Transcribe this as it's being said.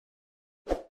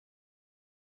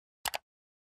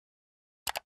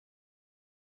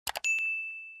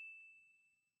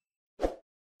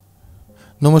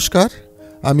নমস্কার,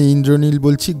 আমি ইন্দ্রনীল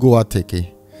বলছি গোয়া থেকে।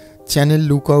 চ্যানেল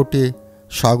লুকআউটে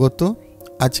স্বাগত।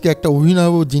 আজকে একটা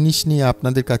অভিনব জিনিস নিয়ে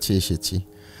আপনাদের কাছে এসেছি।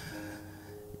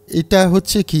 এটা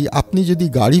হচ্ছে কি, আপনি যদি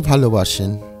গাড়ি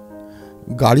ভালোবাসেন,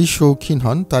 গাড়ি শৌখিন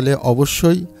হন, তাহলে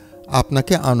অবশ্যই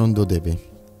আপনাকে আনন্দ দেবে।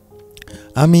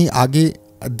 আমি আগে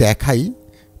দেখাই,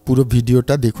 পুরো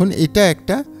ভিডিওটা দেখুন। এটা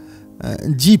একটা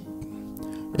জিপ,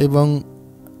 এবং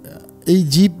এই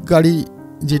জিপ গাড়ি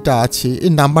যেটা আছে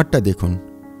এর নাম্বারটা দেখুন,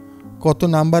 কত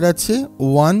নাম্বার আছে,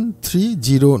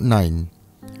 1309।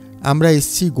 আমরা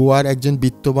এসছি গোয়ার একজন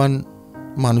বিত্তবান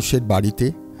মানুষের বাড়িতে।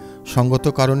 সঙ্গত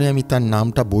কারণে আমি তার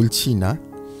নামটা বলছি না।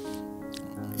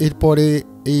 এরপরে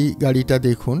এই গাড়িটা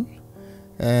দেখুন,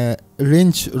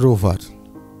 রেঞ্জ রোভার,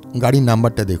 গাড়ির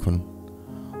নাম্বারটা দেখুন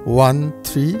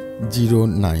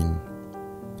 1309।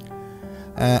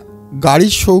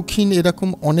 গাড়ির শৌখিন এরকম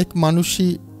অনেক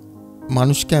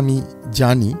মানুষকে আমি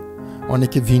জানি।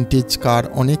 অনেকে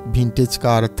ভিনটেজ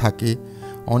কার থাকে,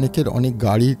 অনেকের অনেক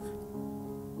গাড়ির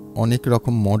অনেক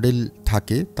রকম মডেল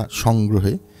থাকে তার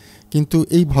সংগ্রহে। কিন্তু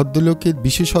এই ভদ্রলোকের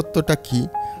বিশেষত্বটা কি,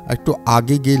 একটু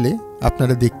আগে গেলে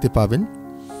আপনারা দেখতে পাবেন।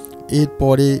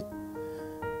 এরপরে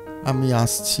আমি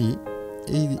আসছি,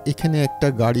 এখানে একটা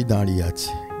গাড়ি দাঁড়িয়ে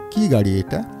আছে। কি গাড়ি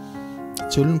এটা,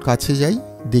 চলুন কাছে যাই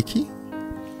দেখি।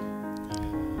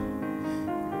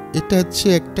 এটা হচ্ছে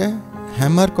একটা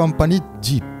হ্যামার কোম্পানির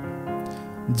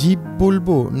জিপ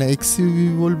বলবো না এক্সইউভি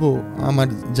বলবো আমার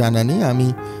জানা নেই, আমি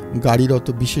গাড়ির অত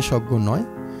বিশেষজ্ঞ নয়।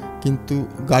 কিন্তু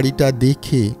গাড়িটা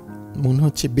দেখে মনে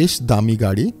হচ্ছে বেশ দামি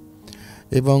গাড়ি।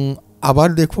 এবং আবার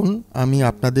দেখুন, আমি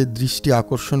আপনাদের দৃষ্টি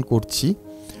আকর্ষণ করছি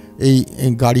এই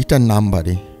গাড়িটার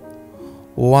নাম্বারে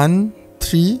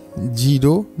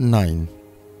 1309।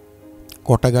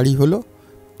 কটা গাড়ি হলো?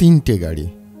 3টে গাড়ি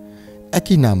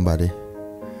একই নাম্বারে।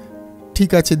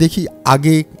 ঠিক আছে, দেখি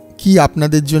আগে কি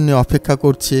আপনাদের জন্য অপেক্ষা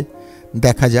করছে,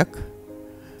 দেখা যাক।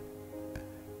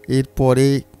 এরপরে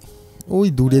ওই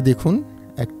দূরে দেখুন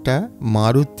একটা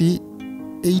মারুতি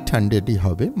 800ই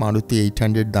হবে, মারুতি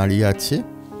 800 দাঁড়িয়ে আছে।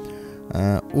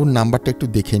 ওর নাম্বারটা একটু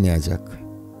দেখে নেওয়া যাক।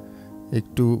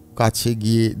 একটু কাছে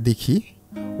গিয়ে দেখি,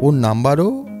 ওর নাম্বারও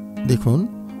দেখুন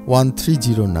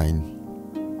 1309।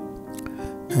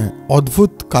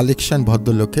 অদ্ভুত কালেকশন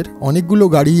ভদ্রলোকের, অনেকগুলো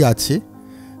গাড়ি আছে।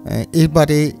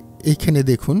 এবারে এইখানে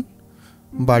দেখুন,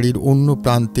 বাড়ির অন্য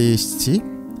প্রান্তে এসছি।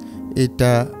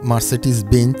 এটা মার্সিডিজ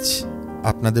বেঞ্চ,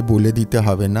 আপনাদের বলে দিতে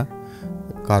হবে না,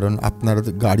 কারণ আপনারা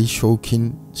গাড়ি শৌখিন,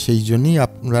 সেই জন্যই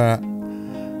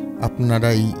আপনারা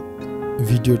এই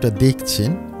ভিডিওটা দেখছেন।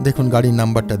 দেখুন গাড়ির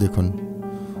নাম্বারটা দেখুন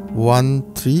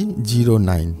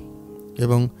 1309।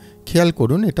 এবং খেয়াল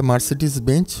করুন, এটা মার্সিডিজ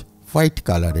বেঞ্চ হোয়াইট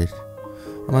কালারের।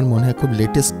 আমার মনে হয় খুব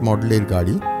লেটেস্ট মডেলের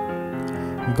গাড়ি।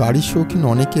 গাড়ি শৌখিন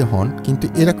অনেকে হন, কিন্তু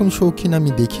এরকম শৌখিন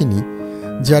আমি দেখিনি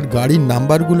যার গাড়ির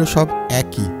নাম্বারগুলো সব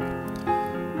একই,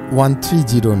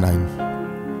 1309।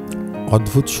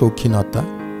 অদ্ভুত শৌখিনতা।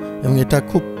 এবং এটা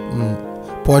খুব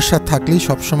পয়সা থাকলেই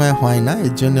সবসময় হয় না,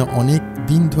 এর জন্য অনেক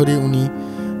দিন ধরে উনি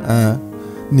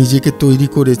নিজেকে তৈরি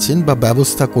করেছেন বা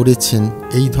ব্যবস্থা করেছেন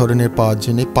এই ধরনের পাওয়ার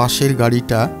জন্য। পাশের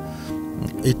গাড়িটা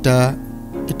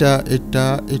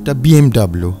এটা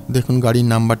BMW। দেখুন গাড়ির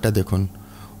নাম্বারটা দেখুন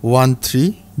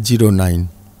 1309।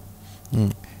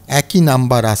 একই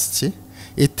নাম্বার আসছে।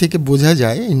 এর থেকে বোঝা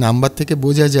যায়, এই নাম্বার থেকে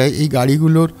বোঝা যায় এই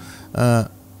গাড়িগুলোর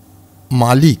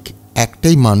মালিক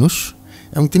একটাই মানুষ,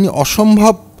 এবং তিনি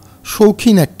অসম্ভব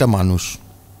শৌখিন একটা মানুষ।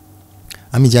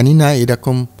 আমি জানি না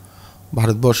এরকম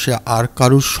ভারতবর্ষে আর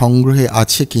কারুর সংগ্রহে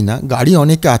আছে কি না। গাড়ি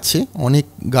অনেকে আছে, অনেক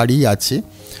গাড়ি আছে,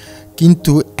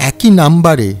 কিন্তু একই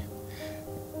নাম্বারে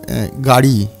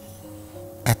গাড়ি,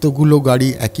 এতগুলো গাড়ি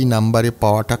একই নাম্বারে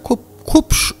পাওয়াটা খুব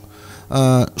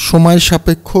সময়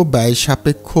সাপেক্ষ, ব্যয়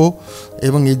সাপেক্ষ,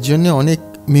 এবং এর জন্য অনেক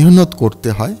মেহনত করতে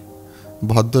হয়।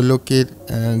 ভদ্রলোকের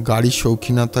গাড়ি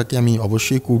শৌখিনতাকে আমি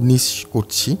অবশ্যই কুর্নিশ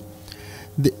করছি।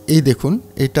 এই দেখুন,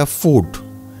 এটা ফোর্ড,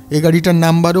 এই গাড়িটার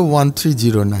নাম্বারও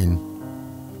 1309।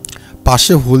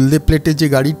 পাশে হলদে প্লেটে যে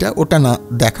গাড়িটা, ওটা না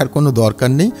দেখার কোনো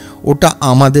দরকার নেই, ওটা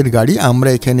আমাদের গাড়ি। আমরা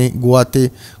এখানে গোয়াতে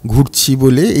ঘুরছি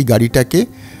বলে এই গাড়িটাকে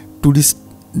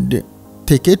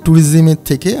ট্যুরিজমের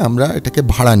থেকে আমরা এটাকে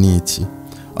ভাড়া নিয়েছি।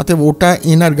 অতএব ওটা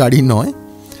এনার গাড়ি নয়,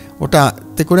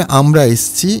 ওটাতে করে আমরা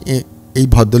এসছি এই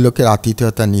ভদ্রলোকের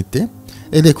আতিথেয়তা নিতে।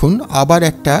 দেখুন আবার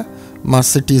একটা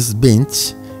মার্সিডিজ বেঞ্চ,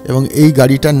 এবং এই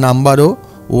গাড়িটার নাম্বারও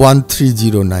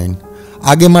 1309।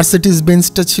 আগে মার্সিডিজ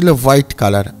বেঞ্চটা ছিল হোয়াইট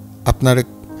কালার, আপনারা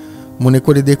মনে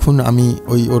করে দেখুন, আমি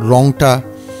ওর রংটা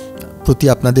প্রতি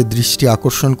আপনাদের দৃষ্টি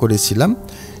আকর্ষণ করেছিলাম।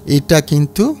 এটা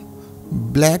কিন্তু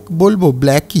ব্ল্যাক বলবো,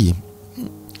 ব্ল্যাকই,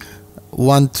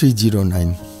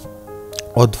 1309।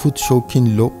 অদ্ভুত শৌখিন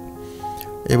লোক।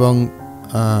 এবং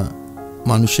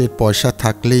মানুষের পয়সা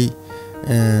থাকলেই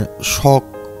শখ,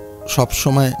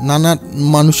 সবসময় নানা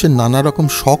মানুষের নানা রকম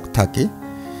শখ থাকে,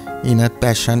 এনার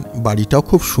প্যাশন। বাড়িটাও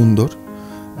খুব সুন্দর।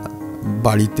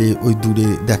 বাড়িতে ওই দূরে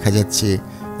দেখা যাচ্ছে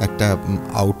একটা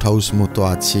আউট হাউস মতো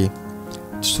আছে,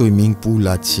 সুইমিং পুল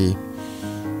আছে,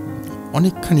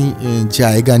 অনেকখানি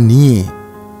জায়গা নিয়ে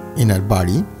এনার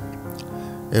বাড়ি।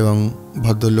 এবং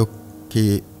ভদ্রলোককে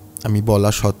আমি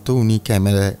বলা সত্ত্বেও উনি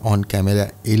অন ক্যামেরা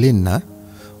এলেন না।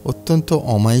 অত্যন্ত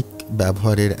অমায়িক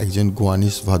ব্যবহারের একজন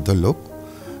গোয়ানিজ ভদ্রলোক,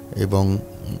 এবং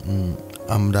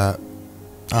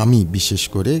আমি বিশেষ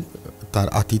করে তার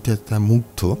আতিথ্যতা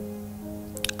মুগ্ধ।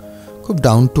 খুব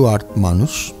ডাউন টু আর্থ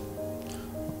মানুষ,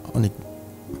 অনেক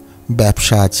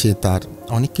ব্যবসা আছে তার,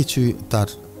 অনেক কিছু তার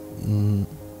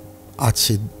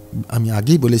আছে। আমি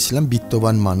আগেই বলেছিলাম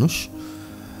বিত্তবান মানুষ।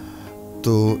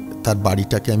 তো তার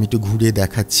বাড়িটাকে আমি একটু ঘুরে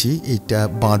দেখাচ্ছি। এটা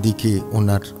বাঁদিকে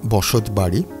ওনার বসত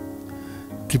বাড়ি।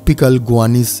 টিপিক্যাল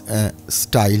গোয়ানিজ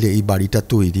স্টাইলে এই বাড়িটা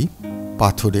তৈরি,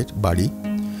 পাথরের বাড়ি।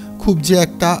 খুব যে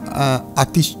একটা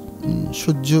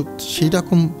আতিশয্য সেই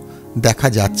রকম দেখা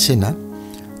যাচ্ছে না,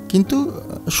 কিন্তু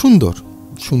সুন্দর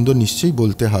সুন্দর নিশ্চয়ই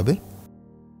বলতে হবে।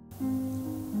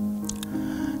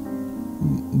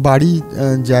 বাড়ি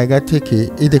জায়গা থেকে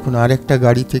এই দেখুন আর একটা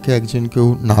গাড়ি থেকে একজন কেউ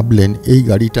নামলেন। এই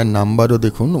গাড়িটার নাম্বারও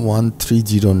দেখুন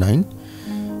 1309।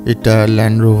 এটা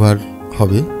ল্যান্ড রোভার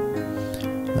হবে।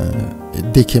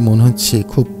 দেখে মনে হচ্ছে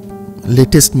খুব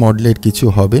লেটেস্ট মডেলের কিছু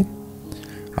হবে।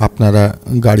 আপনারা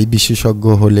গাড়ি বিশেষজ্ঞ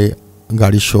হলে,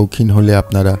 গাড়ির শৌখিন হলে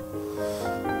আপনারা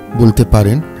বলতে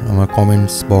পারেন আমার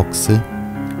কমেন্টস বক্সে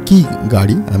কি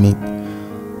গাড়ি। আমি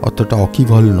অতটা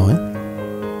অকিবল নয়।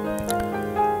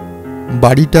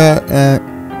 বাড়িটা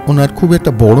ওনার খুব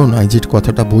একটা বড় নয়, যে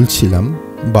কথাটা বলছিলাম।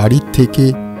 বাড়ির থেকে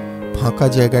ফাঁকা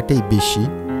জায়গাটাই বেশি।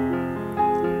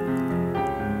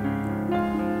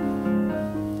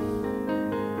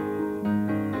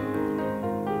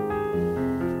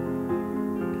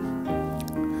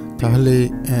 তাহলে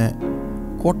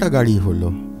কটা গাড়ি হলো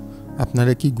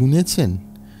আপনারা কি গুনেছেন?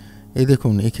 এই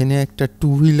দেখুন এখানে একটা টু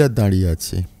হুইলার দাঁড়িয়ে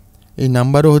আছে। এই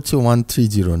নাম্বারও হচ্ছে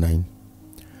 1309।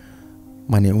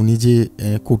 মানে উনি যে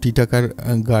কোটি টাকার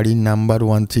গাড়ির নাম্বার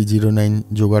 1309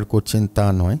 জোগাড় করছেন তা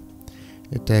নয়।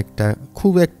 এটা একটা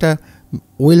খুব একটা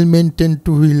ওয়েল মেনটেন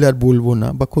টু হুইলার বলবো না,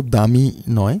 বা খুব দামি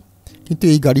নয়, কিন্তু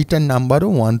এই গাড়িটার নাম্বারও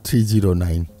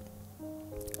 1309।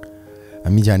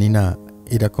 আমি জানি না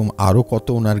এরকম আরও কত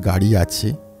ওনার গাড়ি আছে,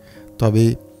 তবে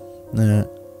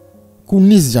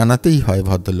কুর্নিশ জানাতেই হয়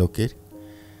ভদ্রলোকের।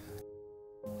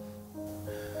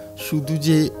 শুধু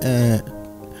যে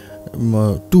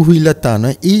টু হুইলার তা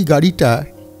নয়, এই গাড়িটা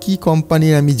কি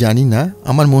কোম্পানির আমি জানি না।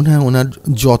 আমার মনে হয় ওনার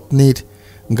যত্নের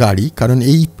গাড়ি, কারণ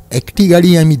এই একটি গাড়ি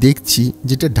আমি দেখছি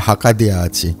যেটা ঢাকা দেয়া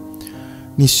আছে।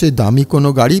 নিশ্চয়ই দামি কোনো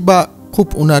গাড়ি বা খুব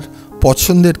ওনার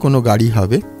পছন্দের কোনো গাড়ি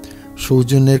হবে।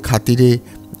 সৌজন্যের খাতিরে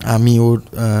আমি ওর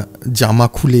জামা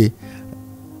খুলে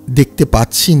দেখতে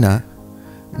পাচ্ছি না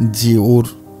যে ওর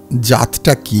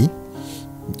জাতটা কি,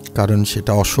 কারণ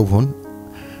সেটা অশোভন।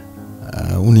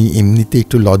 উনি এমনিতে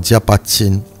একটু লজ্জা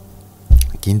পাচ্ছেন,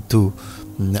 কিন্তু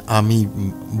আমি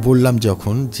বললাম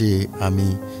যখন যে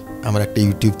আমার একটা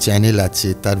ইউটিউব চ্যানেল আছে,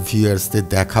 তার ভিউয়ার্সদের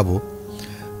দেখাবো,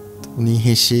 উনি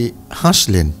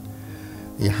হাসলেন।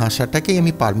 এই হাসাটাকেই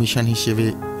আমি পারমিশন হিসেবে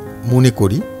মনে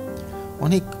করি।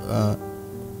 অনেক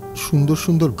সুন্দর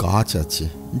সুন্দর গাছ আছে,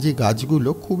 যে গাছগুলো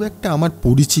খুব একটা আমার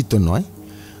পরিচিত নয়।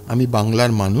 আমি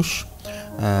বাংলার মানুষ,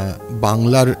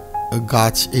 বাংলার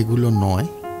গাছ এগুলো নয়।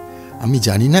 আমি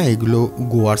জানি না এগুলো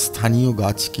গোয়ার স্থানীয়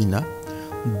গাছ কিনা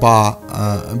বা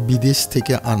বিদেশ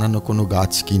থেকে আনানো কোনো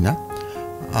গাছ কিনা,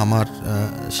 আমার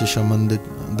সে সম্বন্ধে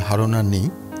ধারণা নেই।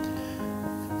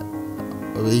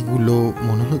 এইগুলো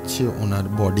মনে হচ্ছে ওনার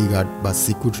বডিগার্ড বা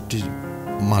সিকিউরিটির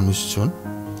মানুষজন,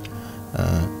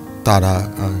 তারা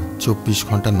 24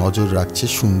 ঘন্টা নজর রাখছে।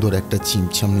 সুন্দর একটা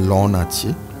চিমচাম লন আছে।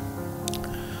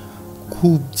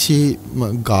 খুব যে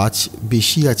গাছ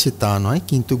বেশি আছে তা নয়,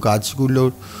 কিন্তু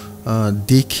গাছগুলোর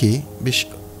দেখে বেশ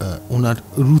ওনার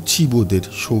রুচিবোধের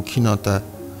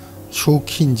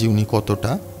শৌখিন যে উনি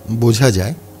কতটা বোঝা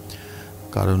যায়।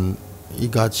 কারণ এই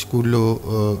গাছগুলো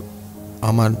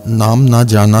আমার নাম না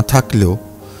জানা থাকলেও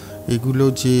এগুলো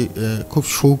যে খুব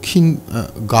শৌখিন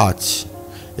গাছ,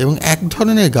 এবং এক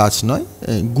ধরনের গাছ নয়,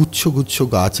 গুচ্ছ গুচ্ছ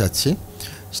গাছ আছে,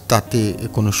 তাতে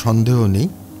কোনো সন্দেহ নেই।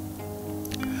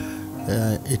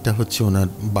 এটা হচ্ছে ওনার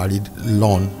বাড়ির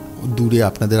লন। দূরে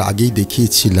আপনাদের আগেই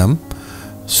দেখিয়েছিলাম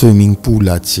সুইমিং পুল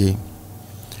আছে,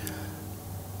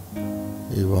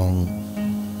 এবং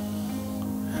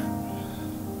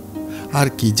আর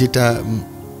কি যেটা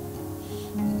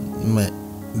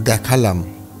দেখালাম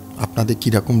আপনাদের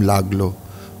কীরকম লাগলো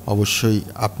অবশ্যই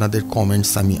আপনাদের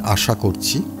কমেন্টস আমি আশা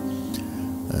করছি।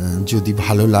 যদি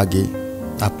ভালো লাগে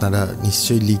আপনারা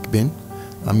নিশ্চয়ই লিখবেন।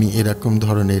 আমি এরকম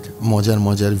ধরনের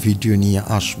মজার ভিডিও নিয়ে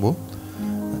আসব।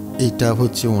 এটা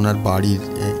হচ্ছে ওনার বাড়ির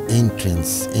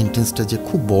এন্ট্রেন্সটা যে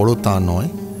খুব বড় তা নয়,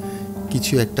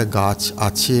 কিছু একটা গাছ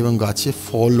আছে এবং গাছে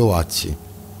ফলও আছে।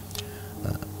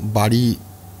 বাড়ি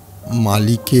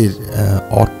মালিকের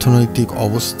অর্থনৈতিক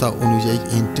অবস্থা অনুযায়ী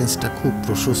এন্ট্রেন্সটা খুব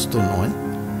প্রশস্ত নয়।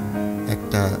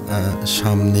 একটা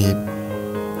সামনে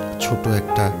ছোট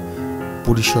একটা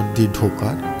পরিসর দিয়ে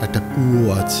ঢোকার একটা কুয়ো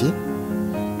আছে।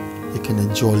 এখানে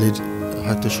জলের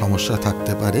হয়তো সমস্যা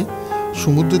থাকতে পারে।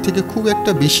 সমুদ্র থেকে খুব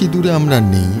একটা বেশি দূরে আমরা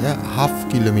নেই, 1/2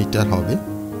 কিলোমিটার হবে।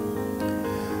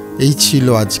 এই ছিল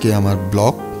আজকে আমার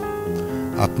ব্লগ।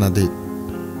 আপনাদের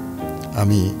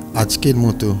আমি আজকের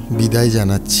মতো বিদায়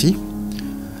জানাচ্ছি।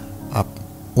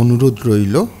 অনুরোধ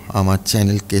রইল আমার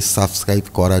চ্যানেলকে সাবস্ক্রাইব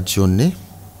করার জন্যে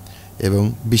এবং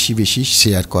বেশি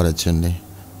শেয়ার করার জন্যে।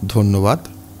 ধন্যবাদ,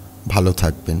 ভালো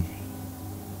থাকবেন।